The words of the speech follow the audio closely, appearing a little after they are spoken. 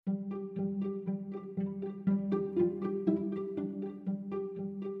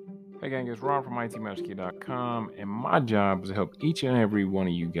gang, it's Rob from ITMasterKey.com, and my job is to help each and every one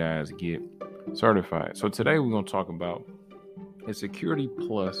of you guys get certified. So today we're going to talk about, is Security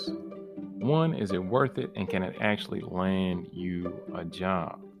Plus, one, is it worth it, and can it actually land you a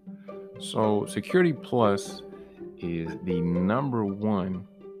job? So Security Plus is the number one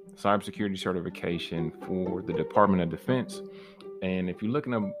cybersecurity certification for the Department of Defense. And if you're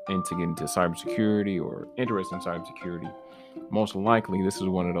looking into getting into cybersecurity or interested in cybersecurity, most likely this is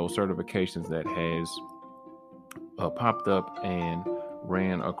one of those certifications that has popped up and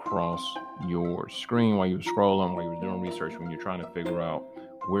ran across your screen while you were scrolling, while you were doing research, when you're trying to figure out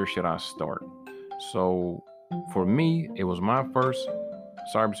where should I start. So for me, it was my first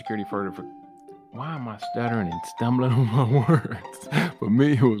cybersecurity certification. Why am I stuttering and stumbling on my words? For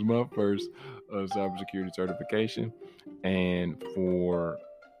me, it was my first cybersecurity certification. And for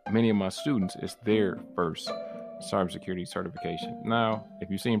many of my students, it's their first cybersecurity certification. Now, if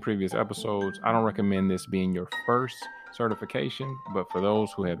you've seen previous episodes, I don't recommend this being your first certification, but for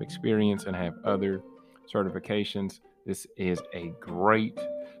those who have experience and have other certifications, this is a great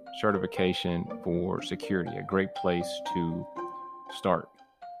certification for security, a great place to start.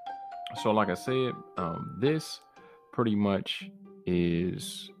 So like I said, this pretty much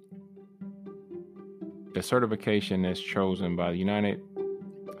is a certification that's chosen by the United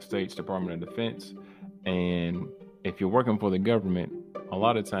States Department of Defense. And if you're working for the government, a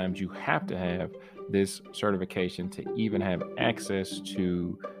lot of times you have to have this certification to even have access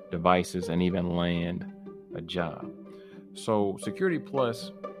to devices and even land a job. So Security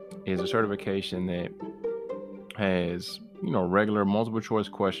Plus is a certification that has, regular multiple choice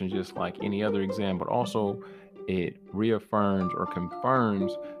questions, just like any other exam, but also it reaffirms or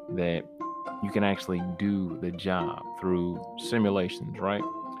confirms that you can actually do the job through simulations, right?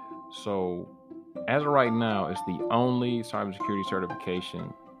 So as of right now, it's the only cybersecurity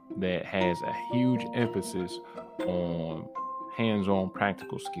certification that has a huge emphasis on hands-on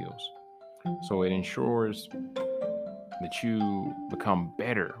practical skills. So it ensures that you become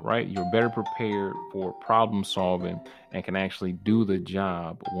better, right? You're better prepared for problem solving and can actually do the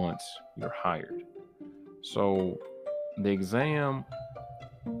job once you're hired. So the exam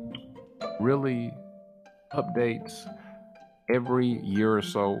really updates every year or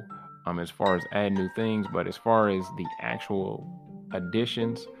so as far as adding new things, but as far as the actual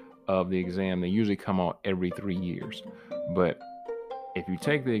editions of the exam, they usually come out every 3 years. But if you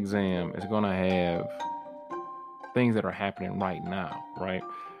take the exam, it's going to have things that are happening right now, right?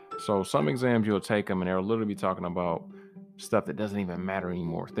 So some exams, you'll take them and they'll literally be talking about stuff that doesn't even matter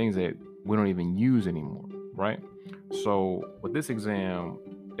anymore, things that we don't even use anymore, right? So with this exam,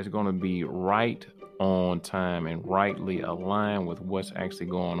 it's going to be right on time and rightly aligned with what's actually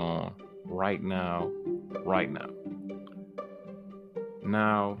going on right now.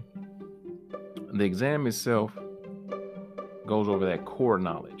 Now, the exam itself goes over that core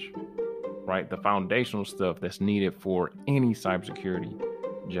knowledge, right? The foundational stuff that's needed for any cybersecurity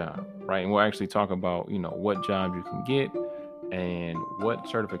job, right? And we'll actually talk about, what jobs you can get and what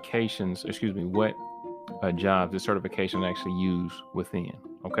certifications, what jobs this certification actually use within,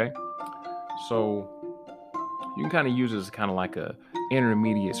 okay? So you can kind of use it as kind of like a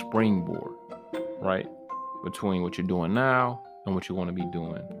intermediate springboard, right? Between what you're doing now and what you want to be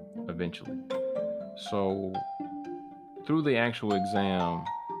doing eventually. So through the actual exam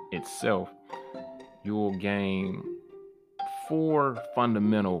itself, you will gain 4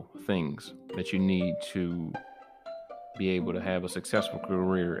 fundamental things that you need to be able to have a successful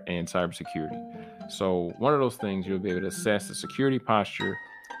career in cybersecurity. So one of those things, you'll be able to assess the security posture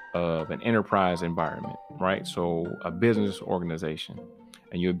of an enterprise environment, right? So a business organization.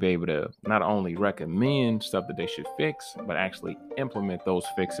 And you'll be able to not only recommend stuff that they should fix, but actually implement those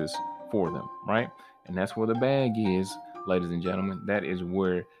fixes for them, right? And that's where the bag is, ladies and gentlemen. That is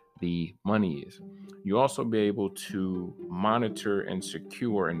where the money is. You also be able to monitor and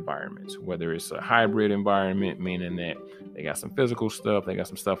secure environments, whether it's a hybrid environment, meaning that they got some physical stuff, they got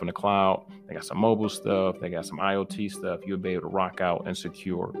some stuff in the cloud, they got some mobile stuff, they got some IoT stuff. You'll be able to rock out and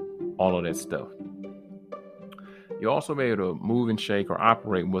secure all of that stuff. You'll also be able to move and shake or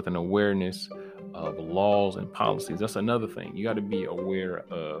operate with an awareness of laws and policies. That's another thing. You got to be aware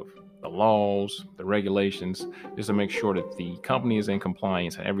of the laws, the regulations, just to make sure that the company is in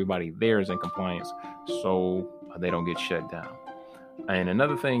compliance and everybody there is in compliance, so they don't get shut down. And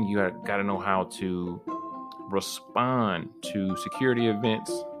another thing, you got to know how to respond to security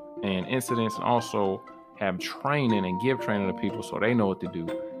events and incidents, and also have training and give training to people so they know what to do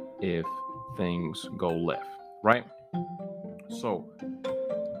if things go left, right? So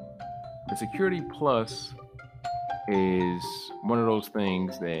the Security Plus is one of those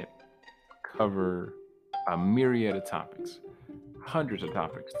things that cover a myriad of topics, hundreds of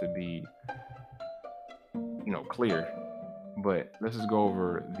topics to be, clear. But let's just go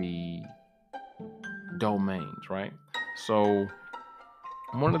over the domains, right? So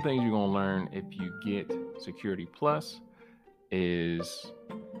one of the things you're going to learn if you get Security Plus is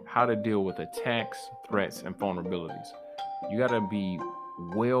how to deal with attacks, threats, and vulnerabilities. You got to be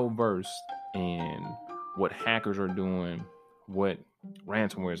well versed in what hackers are doing, what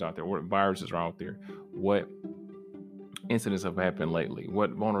ransomware is out there, what viruses are out there, what incidents have happened lately,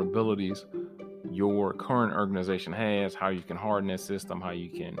 what vulnerabilities your current organization has, how you can harden that system, how you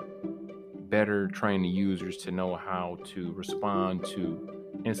can better train the users to know how to respond to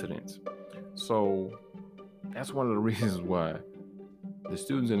incidents. So that's one of the reasons why the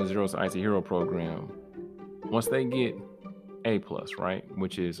students in the Zero to IT Hero program, once they get A+, right,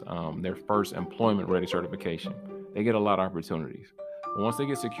 which is their first employment ready certification, they get a lot of opportunities. But once they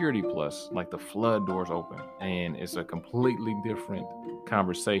get Security Plus, like the flood doors open, and it's a completely different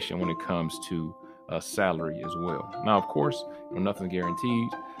conversation when it comes to salary as well. Now, of course, nothing's guaranteed,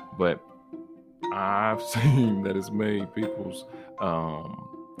 but I've seen that it's made people's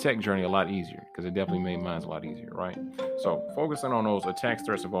tech journey a lot easier, because it definitely made mine a lot easier, right? So focusing on those attacks,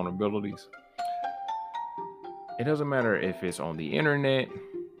 threats, and vulnerabilities, it doesn't matter if it's on the internet,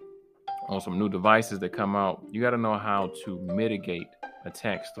 on some new devices that come out, you got to know how to mitigate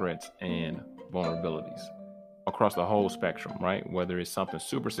attacks, threats, and vulnerabilities across the whole spectrum, right? Whether it's something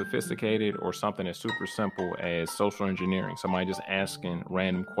super sophisticated or something as super simple as social engineering, somebody just asking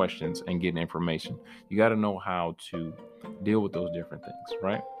random questions and getting information. You got to know how to deal with those different things,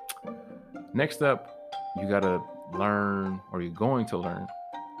 right? Next up, you got to learn, or you're going to learn,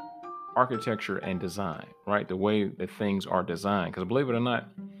 architecture and design, right? The way that things are designed. Because believe it or not,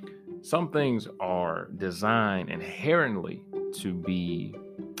 some things are designed inherently to be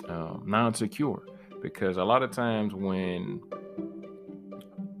non-secure. Because a lot of times when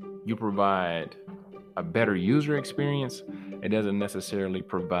you provide a better user experience, it doesn't necessarily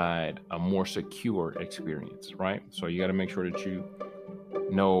provide a more secure experience, right? So you got to make sure that you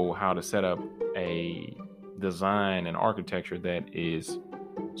know how to set up a design and architecture that is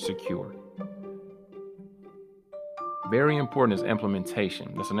secure. Very important is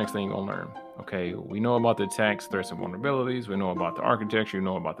implementation. That's the next thing you're going to learn. Okay, we know about the attacks, threats, and vulnerabilities. We know about the architecture. We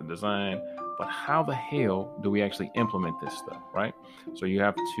know about the design. But how the hell do we actually implement this stuff, right? So you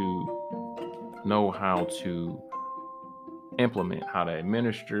have to know how to implement, how to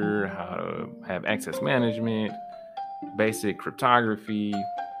administer, how to have access management, basic cryptography,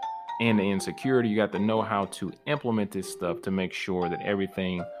 end-to-end security. You got to know how to implement this stuff to make sure that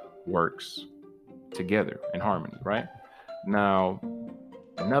everything works together in harmony, right? Now,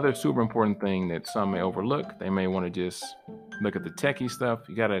 another super important thing that some may overlook, they may want to just look at the techie stuff.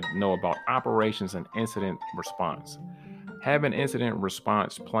 You got to know about operations and incident response. Having incident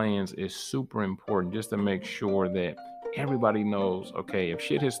response plans is super important, just to make sure that everybody knows, okay, if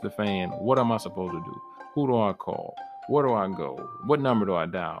shit hits the fan, what am I supposed to do? Who do I call? Where do I go? What number do I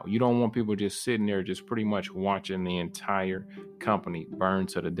dial? You don't want people just sitting there just pretty much watching the entire company burn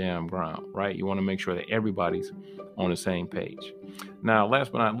to the damn ground, right? You want to make sure that everybody's on the same page. Now,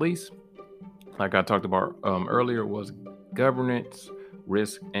 last but not least, like I talked about earlier, was governance,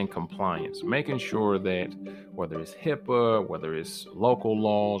 risk, and compliance. Making sure that whether it's HIPAA, whether it's local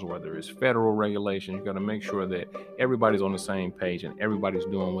laws, whether it's federal regulations, you got to make sure that everybody's on the same page and everybody's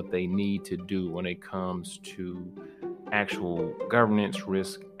doing what they need to do when it comes to actual governance,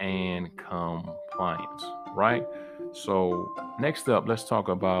 risk, and compliance, right? So next up, let's talk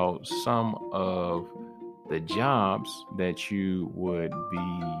about some of the jobs that you would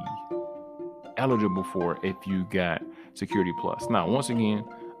be eligible for if you got Security Plus. Now, once again,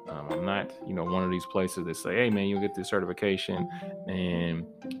 I'm not, one of these places that say, hey man, you'll get this certification and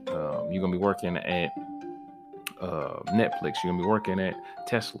you're gonna be working at Netflix, you're gonna be working at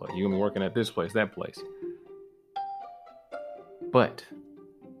Tesla, you're gonna be working at this place, that place. But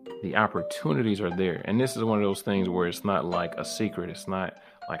the opportunities are there. And this is one of those things where it's not like a secret. It's not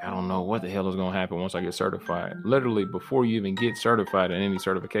like, I don't know what the hell is going to happen once I get certified. Literally, before you even get certified in any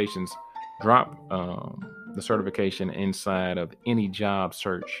certifications, drop the certification inside of any job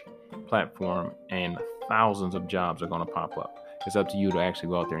search platform, and thousands of jobs are going to pop up. It's up to you to actually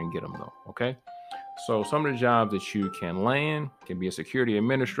go out there and get them, though. Okay. So some of the jobs that you can land can be a security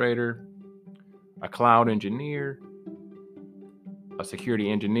administrator, a cloud engineer, a security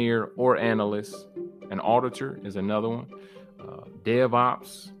engineer or analyst, an auditor is another one,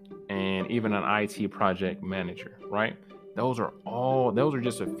 DevOps, and even an IT project manager, right? Those are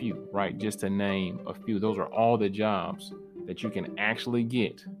just a few, right? Just to name a few. Those are all the jobs that you can actually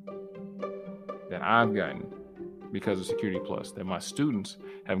get that I've gotten because of Security Plus, that my students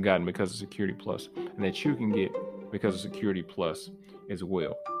have gotten because of Security Plus, and that you can get because of Security Plus as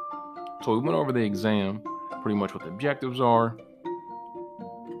well. So we went over the exam, pretty much what the objectives are,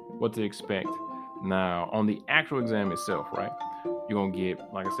 what to expect. Now, on the actual exam itself, right, you're going to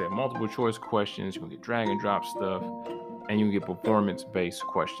get, like I said, multiple choice questions. You're going to get drag and drop stuff, and you get performance-based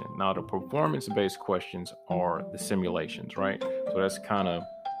questions. Now, the performance-based questions are the simulations, right? So that's kind of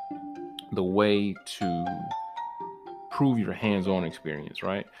the way to prove your hands-on experience,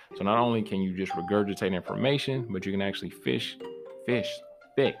 right? So not only can you just regurgitate information, but you can actually fix,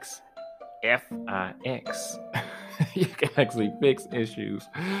 F-I-X. You can actually fix issues.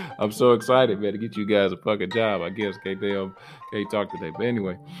 I'm so excited, man, to get you guys a fucking job. I guess can't talk today, but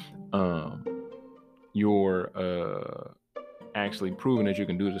anyway, you're actually proving that you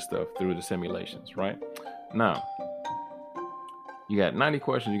can do this stuff through the simulations, right? Now, you got 90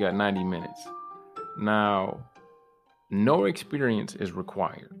 questions, you got 90 minutes. Now, no experience is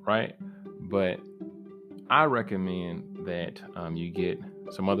required, right? But I recommend that you get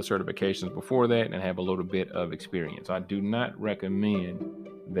some other certifications before that and have a little bit of experience. I do not recommend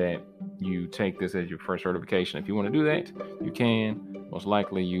that you take this as your first certification. If you want to do that, you can. Most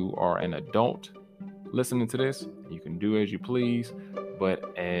likely you are an adult listening to this. You can do as you please.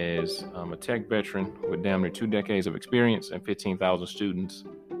 But as a tech veteran with damn near 2 decades of experience and 15,000 students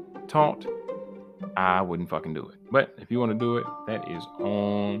taught, I wouldn't fucking do it. But if you want to do it, that is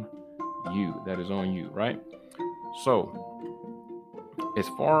on you. That is on you, right? So, as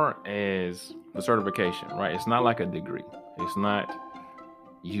far as the certification, right? It's not like a degree. It's not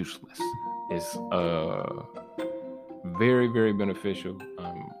useless. It's very, very beneficial.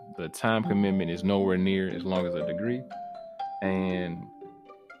 The time commitment is nowhere near as long as a degree, and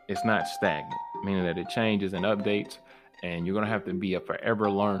it's not stagnant, meaning that it changes and updates. And you're going to have to be a forever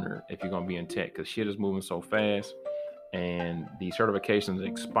learner if you're going to be in tech, because shit is moving so fast and the certifications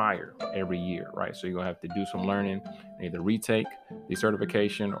expire every year, right? So you're going to have to do some learning, either retake the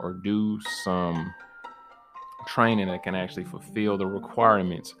certification or do some training that can actually fulfill the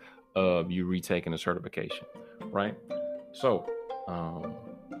requirements of you retaking the certification, right? So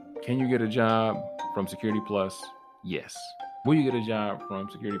can you get a job from Security Plus? Yes. Will you get a job from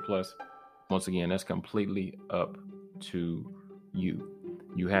Security Plus? Once again, that's completely up to you.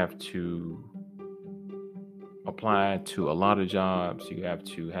 You have to apply to a lot of jobs. You have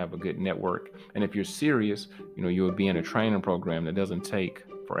to have a good network. And if you're serious, you would be in a training program that doesn't take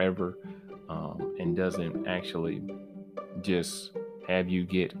forever and doesn't actually just have you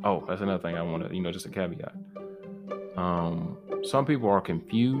get, that's another thing I want to, just a caveat. Some people are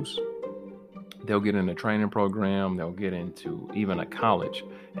confused. They'll get in a training program, they'll get into even a college,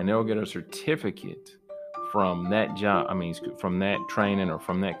 and they'll get a certificate from that job, from that training or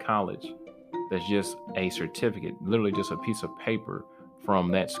from that college. That's just a certificate, literally just a piece of paper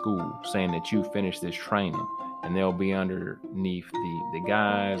from that school saying that you finished this training. And they'll be underneath the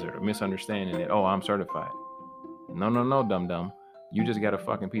guise or the misunderstanding that, I'm certified. No, dum-dum. You just got a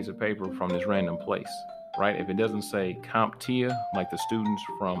fucking piece of paper from this random place, right? If it doesn't say CompTIA, like the students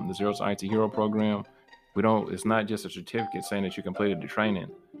from the Zero to IT Hero program, it's not just a certificate saying that you completed the training.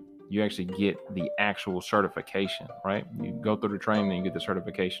 You actually get the actual certification, right? You go through the training and you get the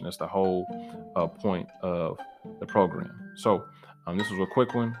certification. That's the whole point of the program. So this was a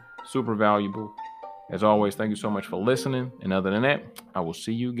quick one, super valuable. As always, thank you so much for listening. And other than that, I will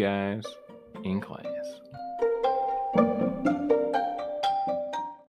see you guys in class.